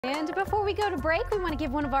And before we go to break, we want to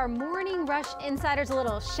give one of our Morning Rush insiders a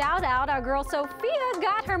little shout out. Our girl Sophia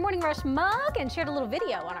got her Morning Rush mug and shared a little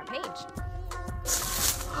video on our page.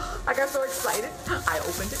 I got so excited, I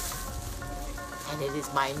opened it. And it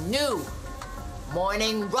is my new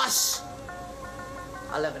Morning Rush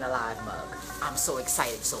 11 Alive mug. I'm so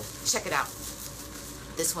excited, so check it out.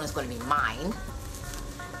 This one is going to be mine.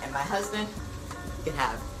 And my husband can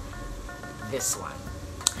have this one.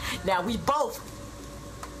 Now we both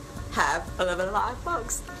have 11 Alive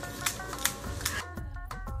mugs.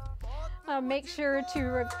 Make sure to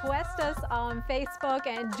request us on Facebook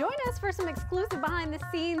and join us for some exclusive behind the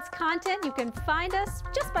scenes content. You can find us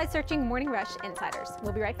just by searching Morning Rush Insiders.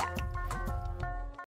 We'll be right back.